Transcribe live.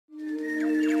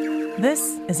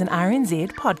This is an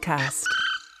RNZ podcast.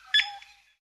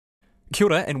 Kia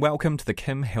ora and welcome to the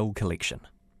Kim Hill Collection.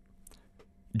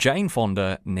 Jane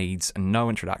Fonda needs no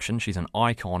introduction. She's an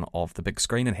icon of the big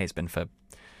screen and has been for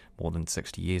more than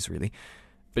 60 years, really.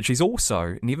 But she's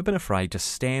also never been afraid to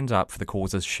stand up for the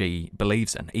causes she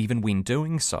believes in, even when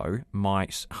doing so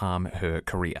might harm her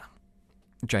career.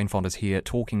 Jane Fonda's here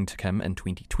talking to Kim in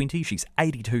 2020. She's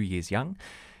 82 years young,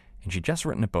 and she'd just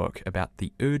written a book about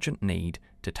the urgent need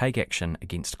to take action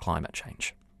against climate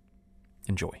change.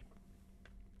 Enjoy.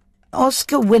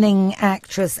 Oscar-winning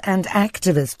actress and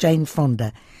activist Jane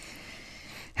Fonda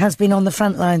has been on the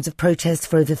front lines of protests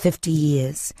for over 50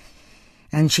 years.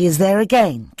 And she is there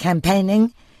again,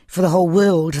 campaigning for the whole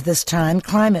world this time.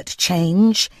 Climate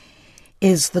change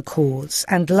is the cause.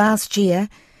 And last year,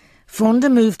 Fonda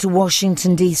moved to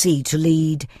Washington, D.C. to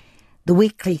lead the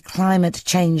weekly climate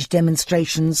change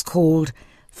demonstrations called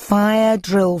Fire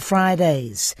Drill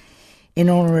Fridays in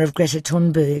honour of Greta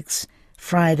Thunberg's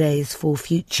Fridays for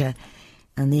Future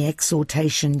and the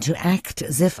exhortation to act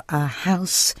as if our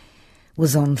house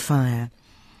was on fire.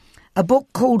 A book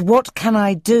called What Can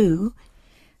I Do?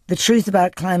 The Truth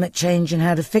About Climate Change and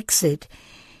How to Fix It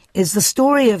is the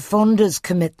story of Fonda's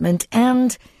commitment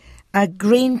and a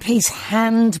Greenpeace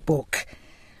handbook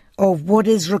of what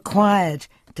is required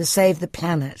to save the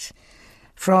planet,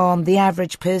 from the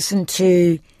average person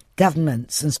to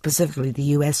governments, and specifically the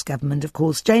US government, of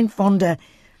course. Jane Fonda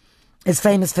is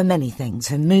famous for many things: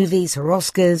 her movies, her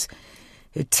Oscars,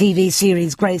 her TV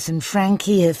series Grace and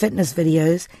Frankie, her fitness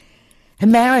videos, her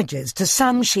marriages. To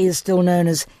some, she is still known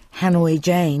as Hanoi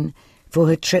Jane for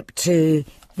her trip to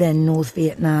then North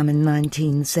Vietnam in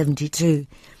 1972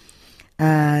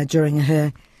 during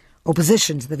her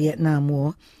opposition to the Vietnam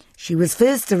War. She was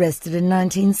first arrested in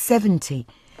 1970,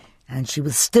 and she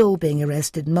was still being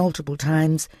arrested multiple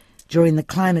times during the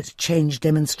climate change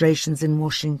demonstrations in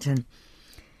Washington.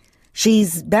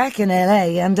 She's back in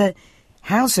LA under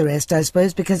house arrest, I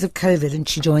suppose, because of COVID, and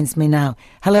she joins me now.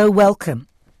 Hello, welcome.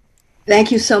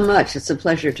 Thank you so much. It's a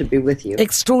pleasure to be with you.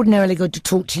 Extraordinarily good to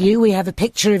talk to you. We have a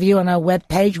picture of you on our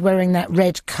webpage wearing that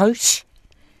red coat.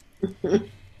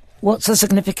 What's the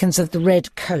significance of the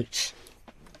red coat?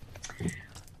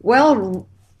 Well,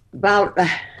 about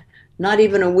not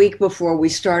even a week before we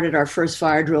started our first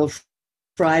Fire Drill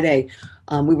Friday,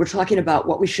 we were talking about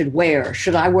what we should wear.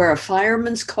 Should I wear a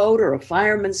fireman's coat or a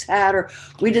fireman's hat? Or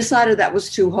we decided that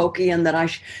was too hokey and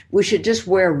that we should just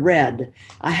wear red.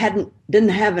 I didn't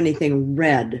have anything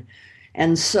red.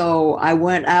 And so I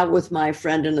went out with my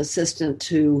friend and assistant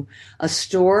to a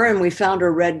store, and we found a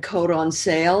red coat on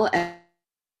sale.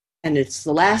 And it's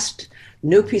the last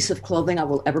new piece of clothing I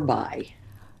will ever buy.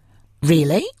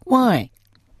 Really? Why?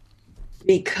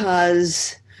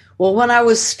 Because, well, when I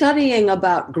was studying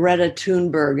about Greta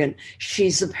Thunberg, and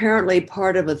she's apparently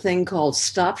part of a thing called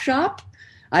Stop Shop.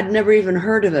 I'd never even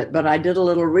heard of it, but I did a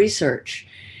little research.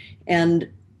 And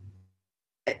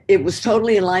it was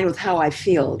totally in line with how I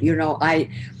feel. You know,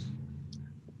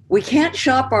 we can't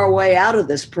shop our way out of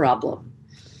this problem.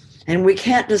 And we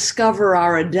can't discover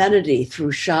our identity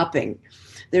through shopping.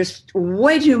 There's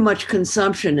way too much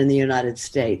consumption in the United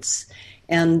States.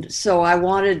 And so I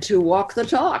wanted to walk the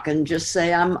talk and just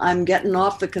say I'm getting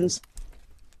off the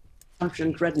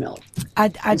consumption treadmill.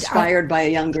 Inspired by a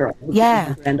young girl,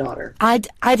 yeah, granddaughter. I'd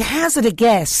hazard a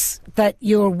guess that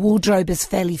your wardrobe is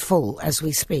fairly full as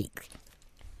we speak.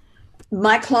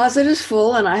 My closet is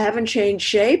full, and I haven't changed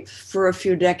shape for a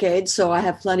few decades, so I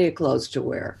have plenty of clothes to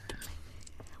wear.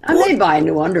 I may buy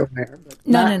new underwear. But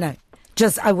No.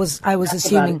 Just I was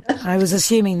assuming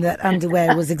that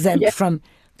underwear was exempt from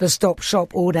the Stop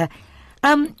Shop order.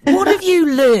 What have you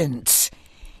learnt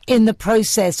in the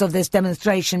process of this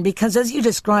demonstration? Because as you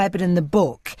describe it in the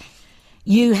book,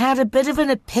 you had a bit of an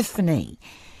epiphany.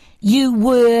 You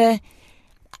were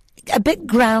a bit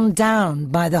ground down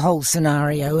by the whole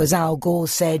scenario. As Al Gore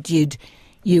said,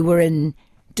 you were in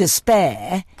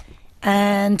despair,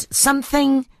 and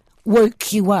something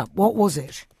woke you up. What was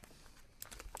it?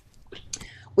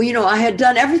 Well, you know, I had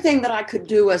done everything that I could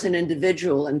do as an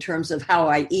individual in terms of how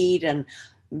I eat and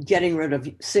getting rid of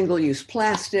single-use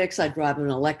plastics. I drive an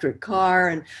electric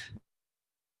car.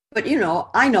 But, you know,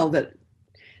 I know that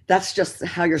that's just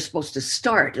how you're supposed to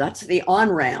start. That's the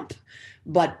on-ramp.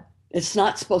 But it's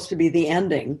not supposed to be the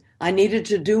ending. I needed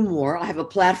to do more. I have a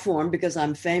platform because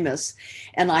I'm famous,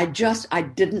 and I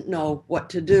didn't know what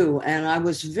to do. And I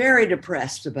was very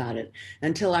depressed about it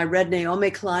until I read Naomi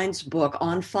Klein's book,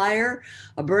 On Fire,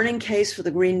 A Burning Case for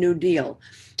the Green New Deal.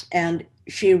 And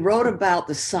she wrote about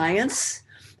the science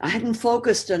I hadn't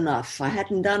focused enough. I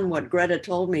hadn't done what Greta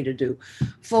told me to do.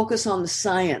 Focus on the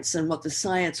science and what the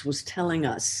science was telling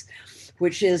us,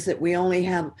 which is that we only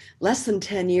have less than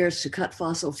 10 years to cut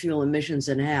fossil fuel emissions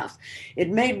in half.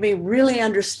 It made me really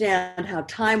understand how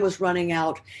time was running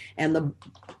out, and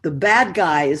the bad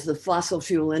guy is the fossil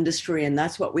fuel industry, and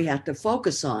that's what we have to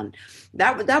focus on.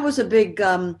 That was a big,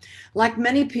 like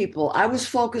many people, I was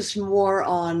focused more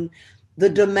on the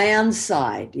demand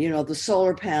side, the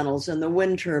solar panels and the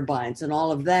wind turbines and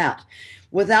all of that,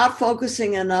 without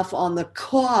focusing enough on the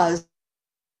cause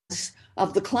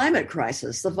of the climate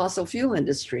crisis, the fossil fuel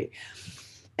industry.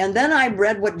 And then I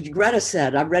read what Greta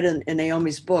said. I read in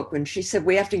Naomi's book when she said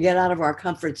we have to get out of our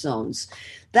comfort zones.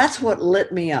 That's what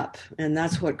lit me up, and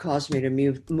that's what caused me to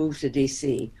move to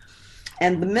DC.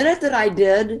 And the minute that I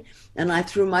did, and I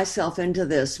threw myself into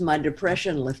this, my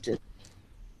depression lifted.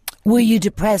 Were you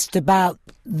depressed about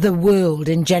the world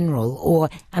in general? Or,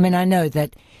 I mean, I know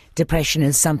that depression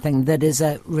is something that is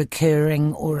a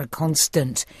recurring or a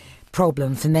constant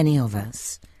problem for many of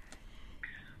us.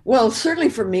 Well, certainly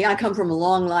for me, I come from a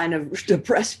long line of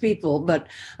depressed people, but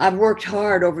I've worked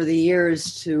hard over the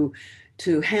years to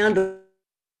handle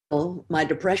my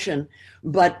depression.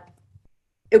 But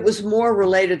it was more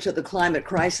related to the climate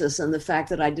crisis and the fact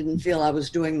that I didn't feel I was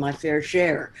doing my fair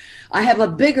share. I have a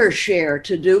bigger share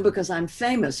to do because I'm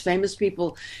famous. Famous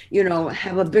people,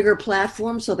 have a bigger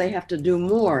platform, so they have to do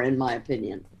more, in my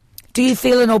opinion. Do you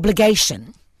feel an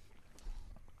obligation?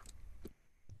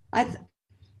 I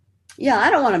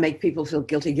don't want to make people feel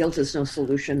guilty. Guilt is no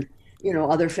solution. A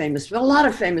lot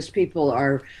of famous people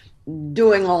are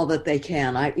doing all that they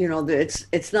can.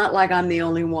 It's not like I'm the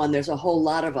only one. There's a whole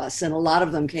lot of us, and a lot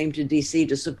of them came to DC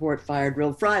to support Fire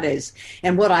Drill Fridays.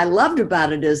 And what I loved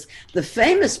about it is the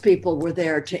famous people were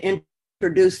there to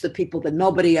introduce the people that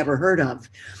nobody ever heard of,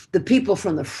 the people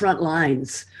from the front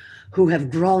lines who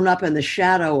have grown up in the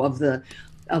shadow of the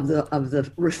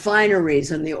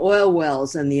refineries and the oil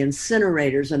wells and the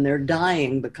incinerators, and they're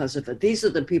dying because of it. These are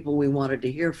the people we wanted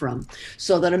to hear from,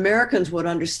 so that Americans would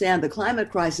understand the climate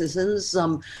crisis isn't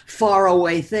some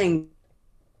faraway thing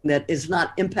that is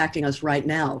not impacting us right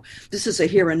now. This is a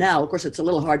here and now. Of course, it's a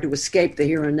little hard to escape the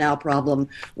here and now problem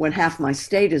when half my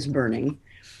state is burning.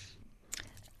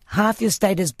 Half your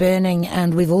state is burning,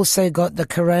 and we've also got the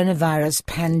coronavirus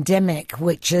pandemic,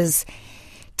 which is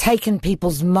taken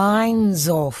people's minds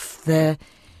off the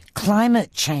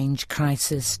climate change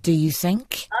crisis, do you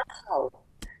think?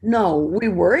 No, we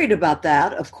worried about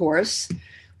that, of course.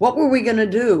 What were we going to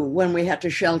do when we had to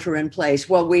shelter in place?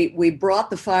 Well, we brought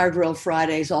the Fire Drill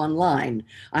Fridays online.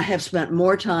 I have spent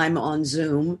more time on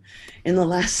Zoom in the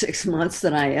last 6 months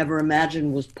than I ever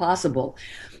imagined was possible.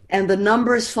 And the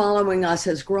numbers following us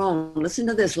has grown. Listen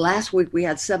to this. Last week, we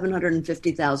had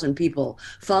 750,000 people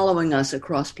following us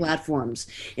across platforms.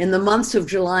 In the months of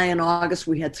July and August,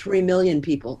 we had 3 million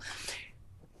people.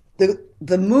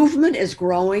 The movement is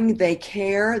growing. They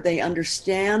care. They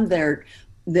understand.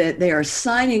 They are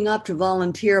signing up to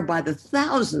volunteer by the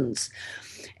thousands.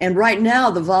 And right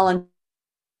now, the volunteers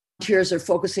are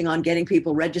focusing on getting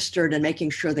people registered and making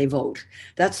sure they vote.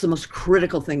 That's the most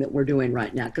critical thing that we're doing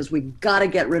right now, because we've got to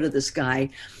get rid of this guy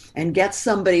and get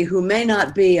somebody who may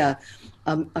not be a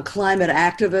climate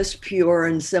activist, pure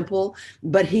and simple,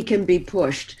 but he can be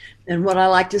pushed. And what I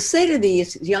like to say to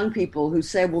these young people who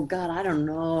say, well, God, I don't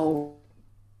know.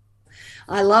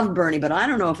 I love Bernie, but I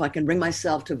don't know if I can bring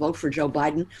myself to vote for Joe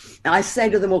Biden. And I say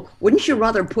to them, well, wouldn't you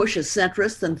rather push a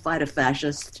centrist than fight a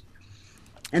fascist?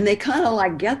 And they kind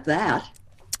of get that.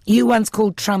 You once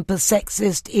called Trump a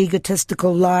sexist,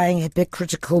 egotistical, lying,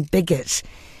 hypocritical bigot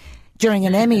during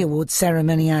an Emmy Awards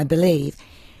ceremony, I believe.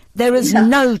 There is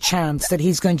no chance that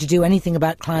he's going to do anything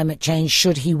about climate change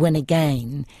should he win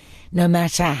again, no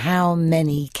matter how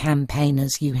many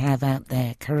campaigners you have out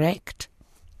there, correct?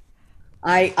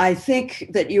 I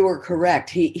think that you are correct.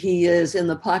 He is in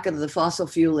the pocket of the fossil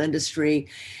fuel industry.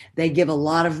 They give a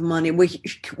lot of money.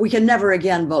 We can never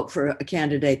again vote for a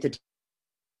candidate that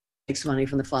takes money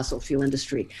from the fossil fuel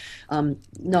industry.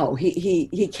 No,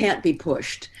 he can't be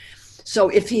pushed. So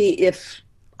if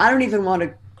I don't even want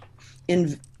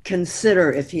to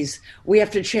consider we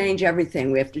have to change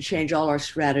everything. We have to change all our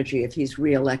strategy if he's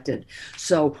reelected.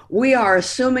 So we are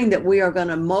assuming that we are going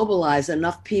to mobilize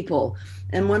enough people.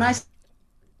 And when I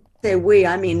say we,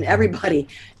 I mean everybody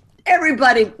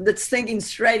that's thinking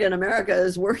straight in America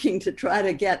is working to try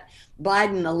to get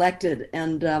Biden elected,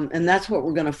 and that's what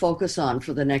we're going to focus on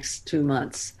for the next 2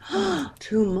 months.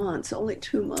 2 months, only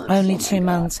 2 months. Only 2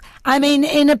 months. I mean,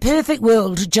 in a perfect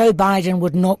world, Joe Biden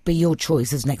would not be your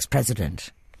choice as next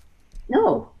president.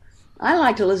 No, I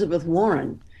liked Elizabeth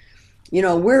Warren.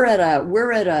 We're at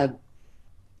a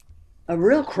a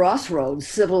real crossroads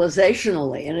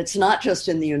civilizationally, and it's not just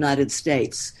in the United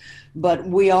States, but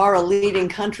we are a leading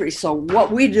country. So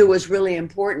what we do is really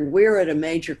important. We're at a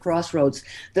major crossroads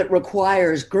that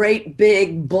requires great,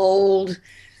 big, bold,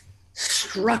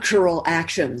 structural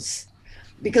actions,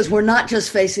 because we're not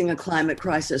just facing a climate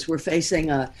crisis, we're facing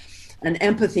an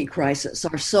empathy crisis.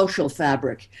 Our social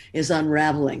fabric is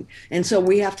unraveling. And so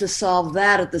we have to solve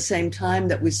that at the same time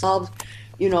that we solve,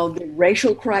 the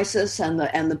racial crisis and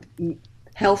the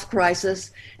health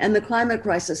crisis and the climate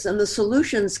crisis. And the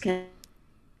solutions can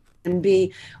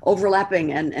be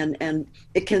overlapping, and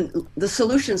the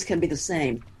solutions can be the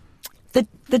same. The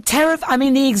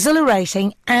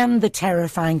exhilarating and the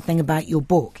terrifying thing about your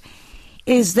book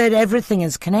is that everything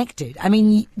is connected. I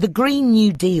mean, the Green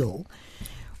New Deal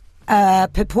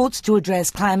purports to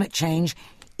address climate change,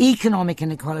 economic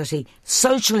inequality,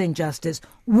 social injustice,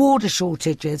 water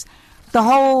shortages, the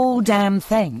whole damn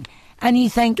thing. And you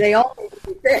think they all need to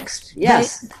be fixed.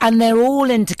 Yes, and they're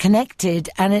all interconnected,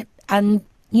 and it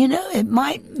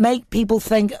might make people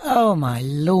think, oh my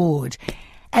Lord,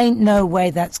 ain't no way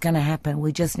that's going to happen.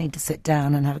 We just need to sit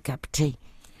down and have a cup of tea.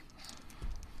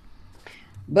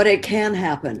 But it can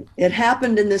happen. It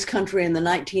happened in this country in the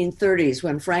 1930s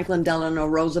when Franklin Delano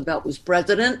Roosevelt was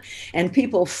president, and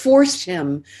people forced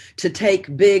him to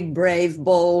take big, brave,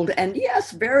 bold, and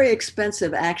yes, very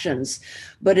expensive actions.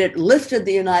 But it lifted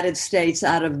the United States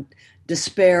out of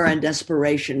despair and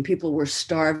desperation. People were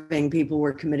starving, people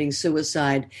were committing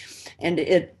suicide, and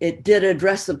it did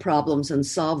address the problems and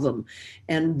solve them,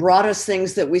 and brought us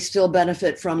things that we still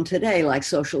benefit from today, like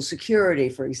Social Security,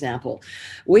 for example.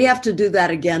 We have to do that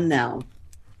again now,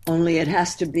 only it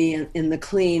has to be in the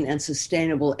clean and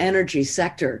sustainable energy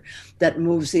sector that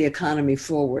moves the economy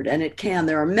forward, and it can.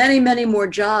 There are many, many more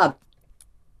jobs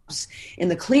in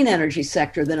the clean energy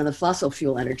sector than in the fossil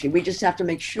fuel energy. We just have to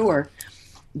make sure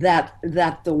that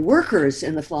the workers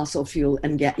in the fossil fuel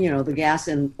and the gas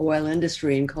and oil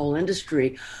industry and coal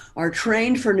industry are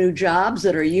trained for new jobs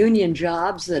that are union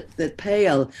jobs that pay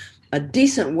a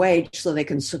decent wage so they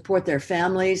can support their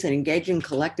families and engage in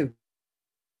collective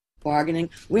bargaining.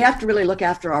 We have to really look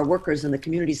after our workers and the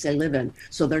communities they live in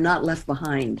so they're not left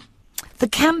behind. The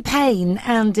campaign,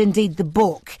 and indeed the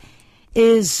book,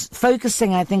 is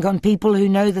focusing, I think, on people who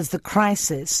know there's the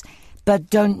crisis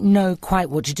but don't know quite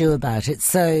what to do about it.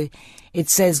 So it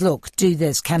says, look, do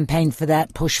this, campaign for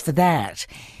that, push for that.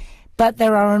 But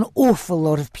there are an awful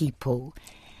lot of people,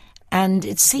 and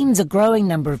it seems a growing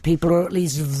number of people, or at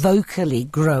least vocally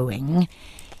growing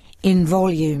in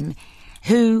volume,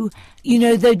 who,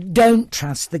 they don't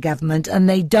trust the government, and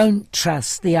they don't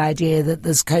trust the idea that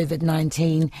there's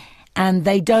COVID-19, and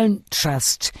they don't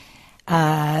trust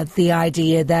the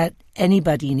idea that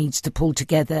anybody needs to pull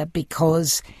together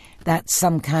because that's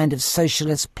some kind of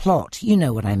socialist plot. You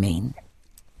know what I mean?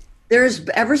 There's,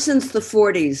 ever since the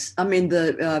 40s,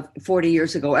 40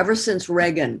 years ago, ever since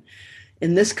Reagan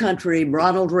in this country,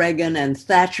 Ronald Reagan and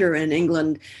Thatcher in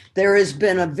England, there has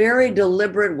been a very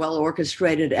deliberate,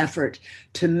 well-orchestrated effort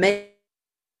to make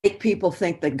people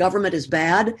think that government is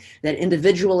bad, that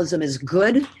individualism is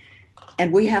good,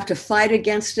 and we have to fight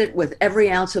against it with every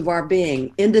ounce of our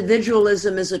being.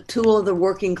 Individualism is a tool of the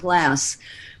working class.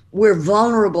 We're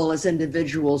vulnerable as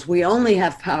individuals. We only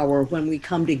have power when we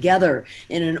come together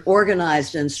in an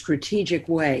organized and strategic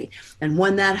way. And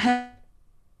when that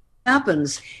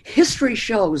happens, history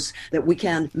shows that we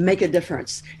can make a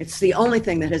difference. It's the only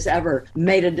thing that has ever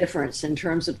made a difference in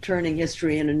terms of turning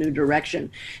history in a new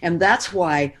direction. And that's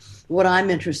why what I'm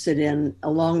interested in,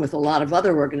 along with a lot of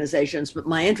other organizations, but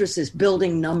my interest is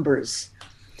building numbers.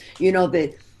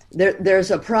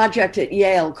 There's a project at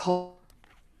Yale called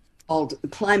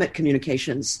Climate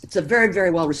Communications. It's a very,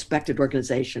 very well-respected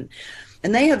organization.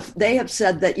 And they have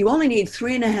said that you only need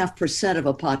 3.5% of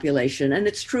a population, and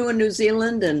it's true in New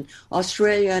Zealand and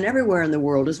Australia and everywhere in the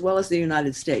world, as well as the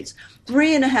United States.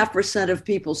 3.5% of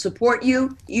people support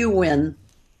you, you win.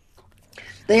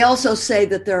 They also say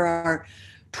that there are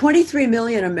 23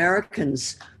 million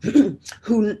Americans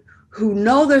who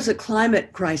know there's a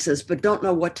climate crisis but don't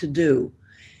know what to do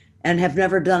and have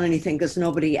never done anything because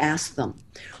nobody asked them.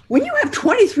 When you have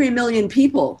 23 million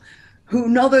people who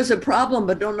know there's a problem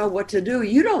but don't know what to do,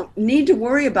 you don't need to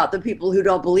worry about the people who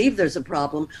don't believe there's a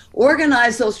problem.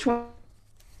 Organize those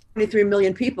 23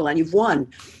 million people and you've won.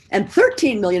 And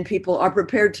 13 million people are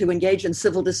prepared to engage in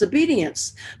civil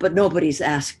disobedience, but nobody's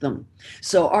asked them.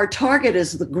 So our target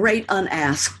is the great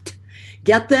unasked.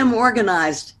 Get them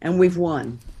organized and we've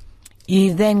won.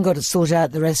 You've then got to sort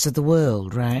out the rest of the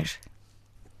world, right?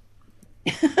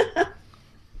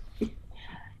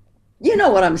 You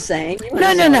know what I'm saying.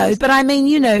 No. But I mean,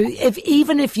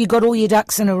 even if you got all your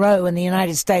ducks in a row and the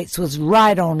United States was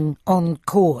right on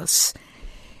course,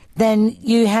 then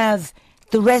you have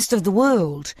the rest of the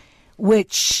world,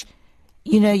 which,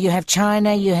 you have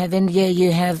China, you have India,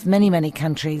 you have many, many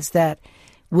countries that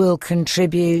will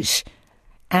contribute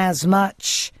as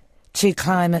much to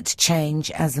climate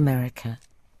change as America.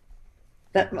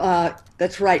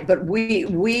 That's right. But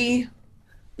we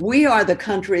are the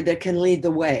country that can lead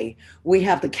the way. We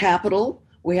have the capital.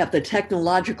 We have the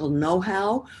technological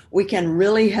know-how. We can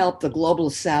really help the global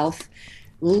South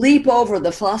leap over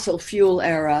the fossil fuel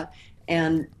era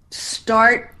and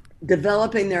start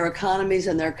developing their economies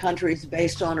and their countries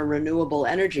based on a renewable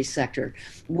energy sector.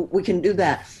 We can do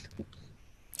that.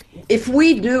 If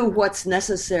we do what's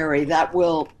necessary, that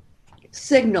will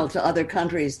signal to other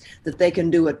countries that they can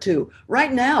do it too.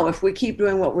 Right now, if we keep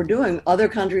doing what we're doing, other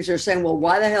countries are saying, well,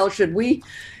 why the hell should we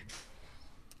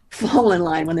fall in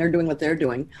line when they're doing what they're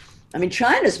doing? I mean,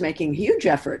 China's making huge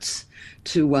efforts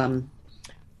to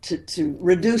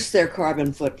reduce their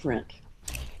carbon footprint.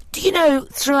 Do you know,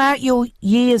 throughout your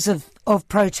years of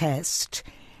protest,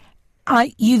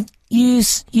 you've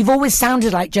always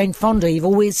sounded like Jane Fonda. You've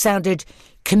always sounded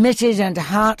committed and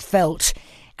heartfelt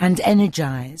and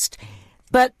energized.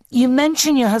 But you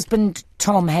mention your husband,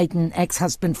 Tom Hayden,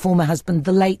 ex-husband, former husband,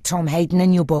 the late Tom Hayden,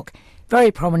 in your book,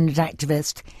 very prominent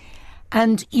activist.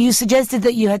 And you suggested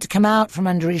that you had to come out from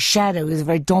under his shadow as a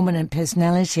very dominant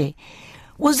personality.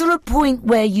 Was there a point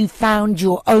where you found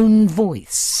your own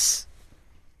voice?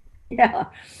 Yeah.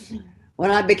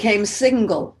 When I became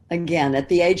single again at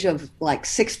the age of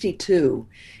 62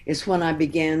 is when I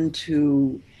began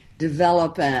to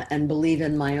develop and believe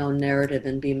in my own narrative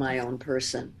and be my own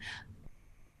person.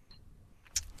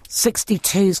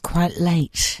 62 is quite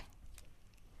late.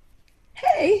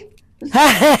 Hey.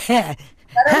 Better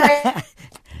late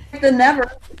than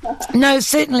never. No,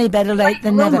 certainly better late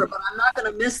than never. But I'm not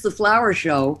going to miss the flower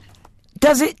show.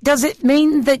 Does it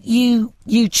mean that you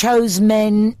chose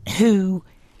men who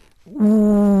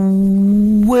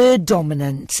were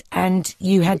dominant and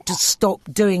you had to stop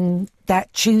doing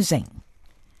that choosing?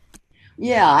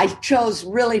 Yeah, I chose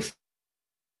really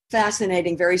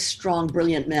fascinating, very strong,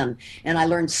 brilliant men. And I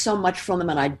learned so much from them,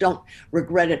 and I don't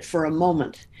regret it for a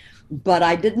moment. But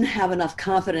I didn't have enough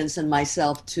confidence in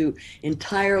myself to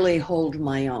entirely hold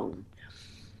my own.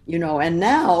 And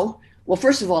now, well,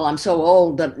 first of all, I'm so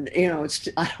old that,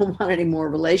 I don't want any more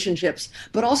relationships,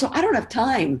 but also I don't have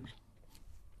time.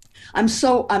 I'm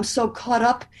so caught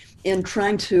up in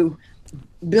trying to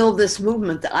build this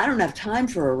movement that I don't have time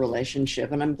for a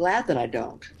relationship, and I'm glad that I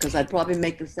don't, because I'd probably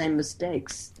make the same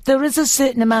mistakes. There is a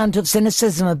certain amount of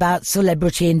cynicism about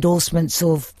celebrity endorsements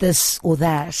of this or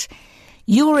that.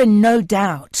 You're in no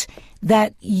doubt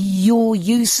that your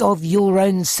use of your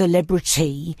own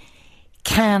celebrity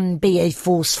can be a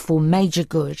force for major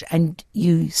good, and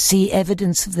you see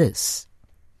evidence of this.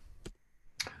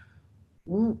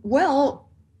 Well,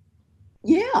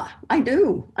 yeah, I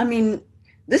do. I mean,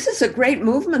 this is a great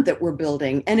movement that we're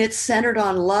building, and it's centered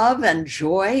on love and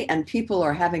joy, and people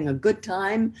are having a good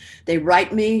time. They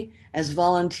write me as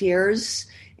volunteers,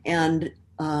 and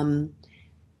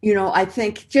I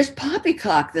think just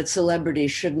poppycock that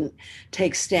celebrities shouldn't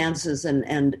take stances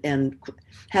and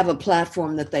have a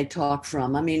platform that they talk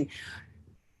from. I mean,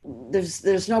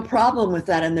 there's no problem with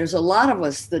that, and there's a lot of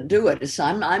us that do it. So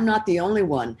I'm not the only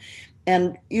one,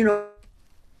 and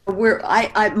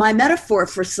my metaphor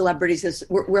for celebrities is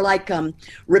we're like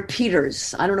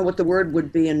repeaters. I don't know what the word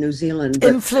would be in New Zealand.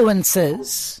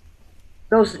 Influencers.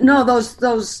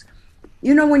 Those.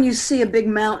 When you see a big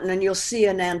mountain and you'll see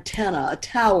an antenna, a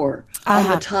tower on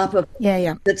the top of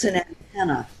that's an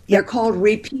antenna. They're called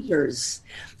repeaters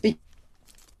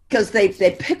because they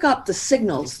pick up the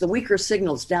signals, the weaker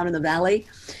signals down in the valley,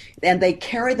 and they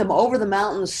carry them over the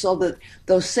mountains so that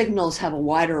those signals have a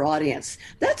wider audience.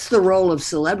 That's the role of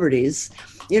celebrities.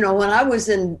 When I was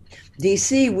in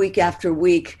D.C. week after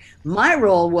week, my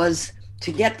role was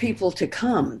to get people to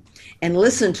come and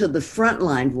listen to the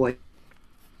frontline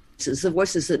voices, the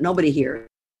voices that nobody hears.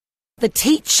 The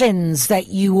teach-ins that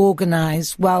you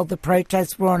organised while the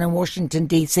protests were on in Washington,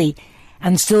 D.C.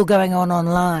 and still going on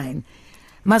online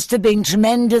must have been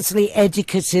tremendously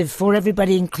educative for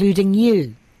everybody, including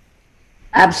you.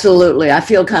 Absolutely. I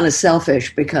feel kind of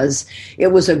selfish because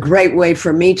it was a great way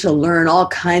for me to learn all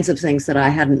kinds of things that I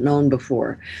hadn't known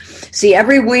before. See,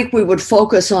 every week we would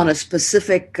focus on a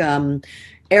specific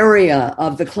area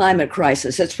of the climate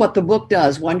crisis. It's what the book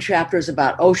does. One chapter is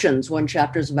about oceans. One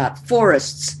chapter is about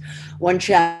forests. One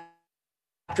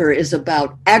chapter is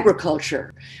about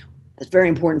agriculture. It's very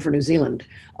important for New Zealand.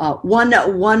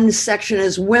 One section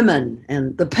is women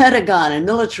and the Pentagon and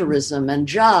militarism and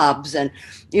jobs. And,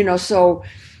 so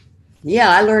yeah,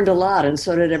 I learned a lot, and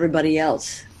so did everybody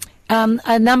else.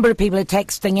 A number of people are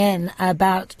texting in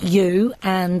about you,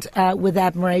 and with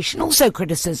admiration, also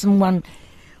criticism. One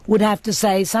would have to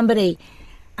say somebody,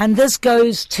 and this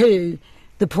goes to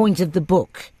the point of the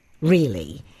book,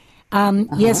 really.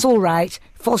 Yes, all right,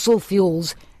 fossil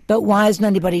fuels, but why isn't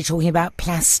anybody talking about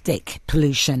plastic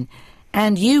pollution?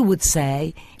 And you would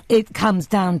say it comes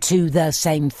down to the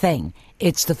same thing.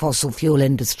 It's the fossil fuel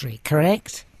industry,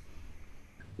 correct?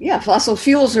 Yeah, fossil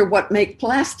fuels are what make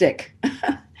plastic.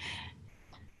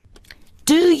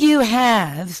 Do you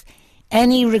have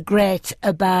any regret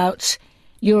about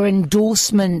your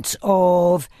endorsement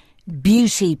of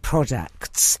beauty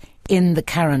products in the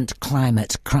current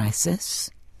climate crisis?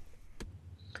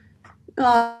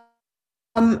 No.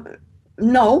 The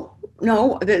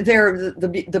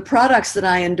products that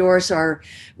I endorse are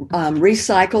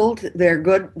recycled. They're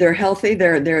good. They're healthy.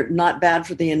 They're not bad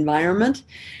for the environment.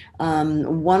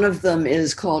 One of them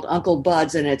is called Uncle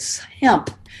Bud's, and it's hemp.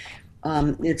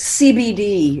 It's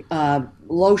CBD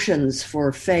lotions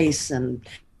for face and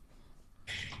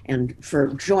for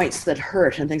joints that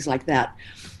hurt and things like that.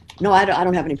 No, I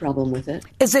don't have any problem with it.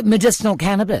 Is it medicinal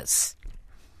cannabis?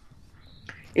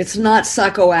 It's not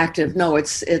psychoactive. No,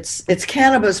 it's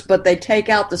cannabis, but they take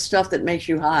out the stuff that makes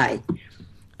you high.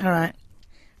 All right.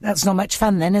 That's not much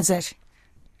fun then, is it?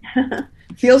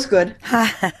 Feels good.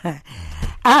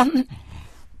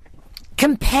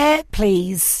 Compare,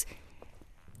 please,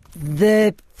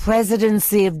 the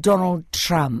presidency of Donald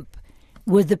Trump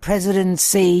with the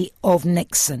presidency of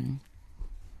Nixon.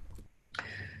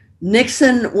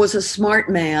 Nixon was a smart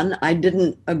man. I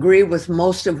didn't agree with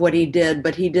most of what he did,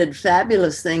 but he did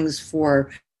fabulous things for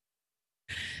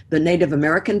the Native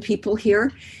American people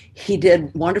here. He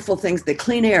did wonderful things, the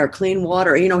clean air, clean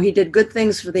water. He did good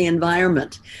things for the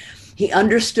environment. He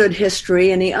understood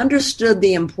history, and he understood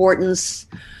the importance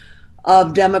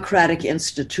of democratic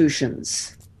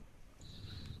institutions.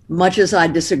 Much as I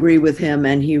disagree with him,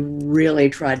 and he really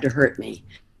tried to hurt me.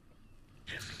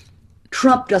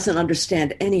 Trump doesn't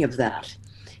understand any of that.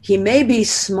 He may be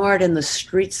smart in the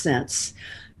street sense,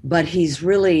 but he's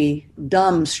really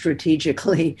dumb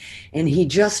strategically, and he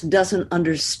just doesn't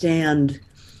understand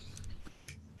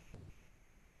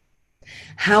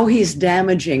how he's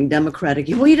damaging democratic.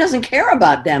 Well, he doesn't care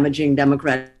about damaging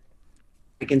democratic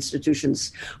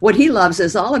institutions. What he loves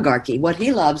is oligarchy. What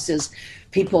he loves is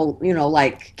people,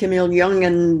 like Kim Il-jung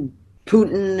and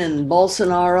Putin and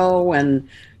Bolsonaro and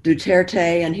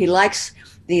Duterte, and he likes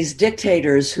these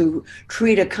dictators who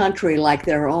treat a country like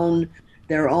their own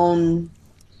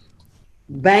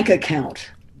bank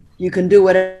account. You can do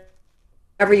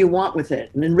whatever you want with it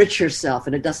and enrich yourself,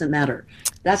 and it doesn't matter.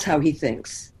 That's how he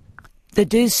thinks. There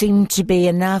do seem to be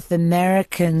enough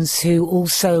Americans who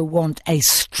also want a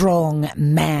strong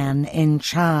man in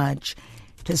charge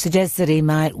to suggest that he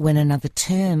might win another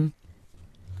term.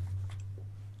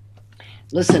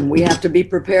 Listen, we have to be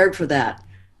prepared for that.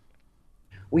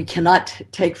 We cannot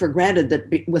take for granted that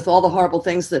with all the horrible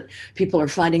things that people are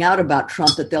finding out about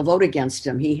Trump, that they'll vote against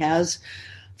him. He has,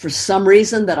 for some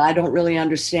reason that I don't really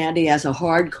understand, he has a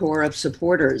hardcore of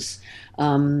supporters.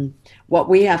 What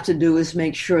we have to do is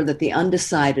make sure that the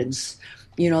undecideds,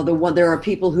 there are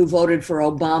people who voted for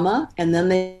Obama and then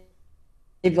they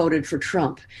voted for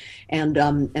Trump, and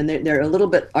they're a little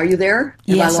bit. Are you there?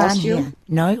 Yes, have I lost I'm you? here.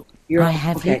 No, I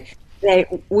have okay. you.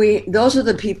 Those are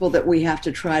the people that we have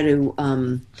to try to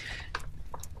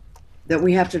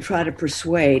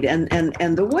persuade,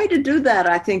 and the way to do that,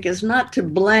 I think, is not to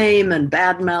blame and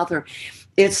badmouth, or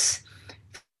it's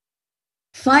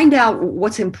find out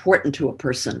what's important to a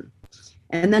person,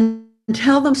 and then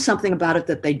tell them something about it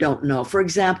that they don't know. For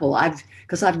example,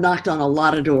 because I've knocked on a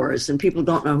lot of doors and people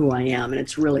don't know who I am, and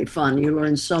it's really fun. You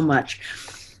learn so much.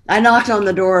 I knocked on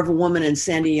the door of a woman in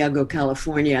San Diego,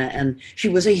 California, and she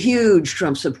was a huge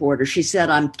Trump supporter. She said,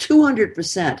 "I'm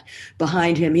 200%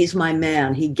 behind him. He's my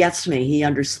man. He gets me. He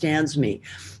understands me."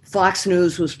 Fox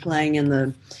News was playing in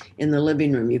the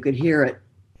living room. You could hear it.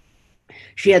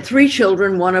 She had 3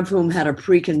 children, one of whom had a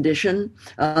precondition,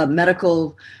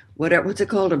 medical, what's it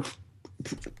called, a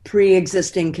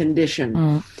pre-existing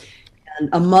condition. And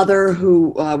a mother who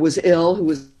was ill, who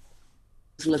was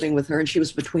living with her, and she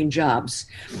was between jobs.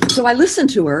 So I listened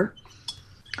to her,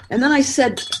 and then I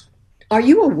said, "Are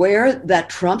you aware that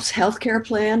Trump's healthcare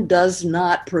plan does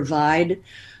not provide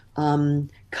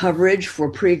coverage for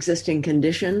pre-existing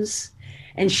conditions?"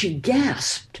 And she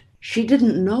gasped. She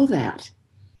didn't know that.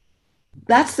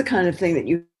 That's the kind of thing that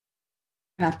you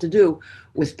have to do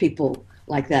with people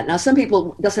like that. Now, some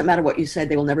people, doesn't matter what you say,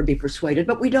 they will never be persuaded,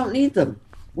 but we don't need them.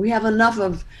 We have enough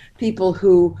of people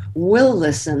who will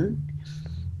listen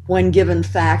when given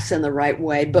facts in the right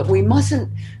way, but we mustn't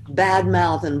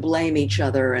badmouth and blame each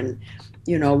other. And,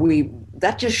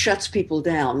 that just shuts people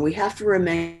down. We have to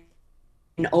remain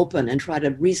open and try to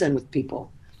reason with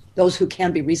people, those who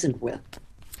can be reasoned with.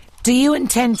 Do you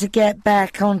intend to get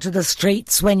back onto the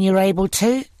streets when you're able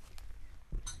to?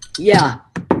 Yeah,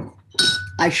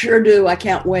 I sure do. I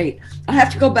can't wait. I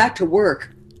have to go back to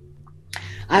work.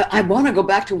 I want to go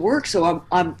back to work so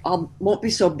I won't be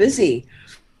so busy.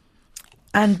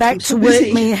 And back to work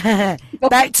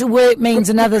means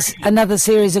another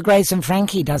series of Grace and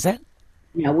Frankie, does it?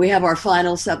 Yeah, we have our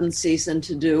final 7th season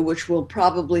to do, which will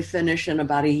probably finish in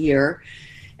about a year.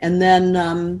 And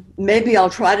then maybe I'll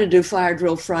try to do Fire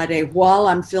Drill Friday while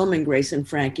I'm filming Grace and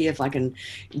Frankie, if I can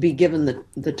be given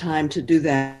the time to do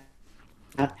that.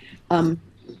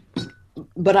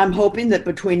 But I'm hoping that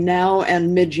between now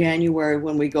and mid-January,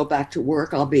 when we go back to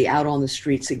work, I'll be out on the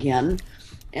streets again.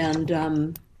 And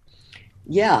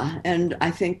and I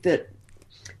think that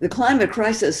the climate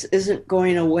crisis isn't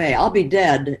going away. I'll be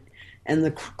dead, and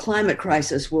the climate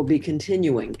crisis will be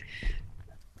continuing.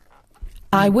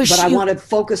 I want to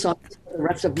focus on the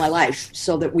rest of my life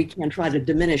so that we can try to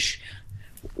diminish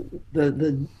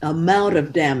the amount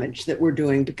of damage that we're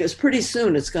doing, because pretty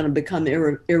soon it's going to become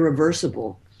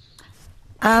irreversible.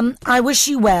 I wish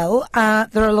you well.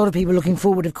 There are a lot of people looking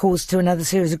forward, of course, to another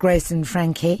series of Grace and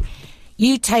Frankie.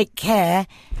 You take care.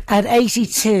 At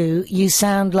 82, you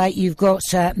sound like you've got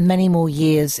many more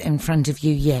years in front of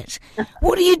you yet.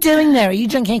 What are you doing there? Are you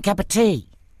drinking a cup of tea?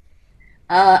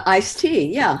 Iced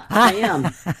tea, yeah, I am.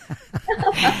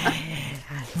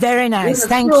 Very nice,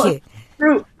 thank you.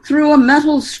 Through a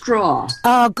metal straw.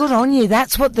 Oh, good on you.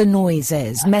 That's what the noise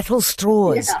is, metal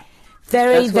straws.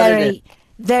 Yeah,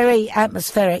 very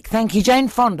atmospheric. Thank you. Jane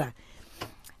Fonda,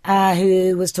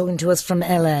 who was talking to us from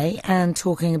LA and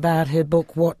talking about her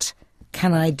book, What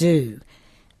Can I Do?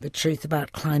 The Truth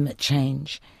About Climate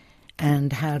Change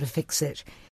and How to Fix It.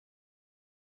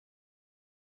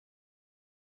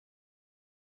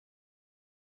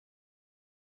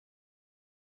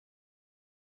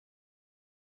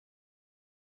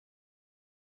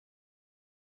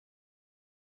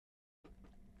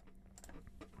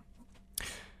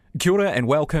 Kia ora and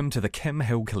welcome to the Kim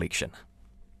Hill Collection.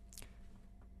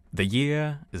 The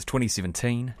year is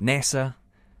 2017. NASA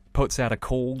puts out a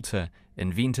call to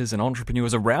inventors and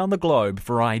entrepreneurs around the globe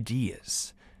for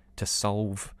ideas to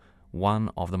solve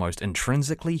one of the most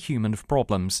intrinsically human of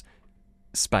problems,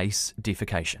 space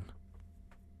defecation.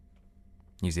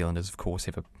 New Zealanders, of course,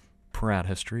 have a proud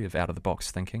history of out-of-the-box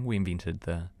thinking. We invented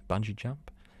the bungee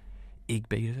jump, egg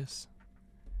beaters,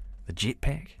 the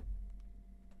jetpack.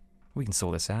 We can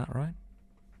sort this out, right?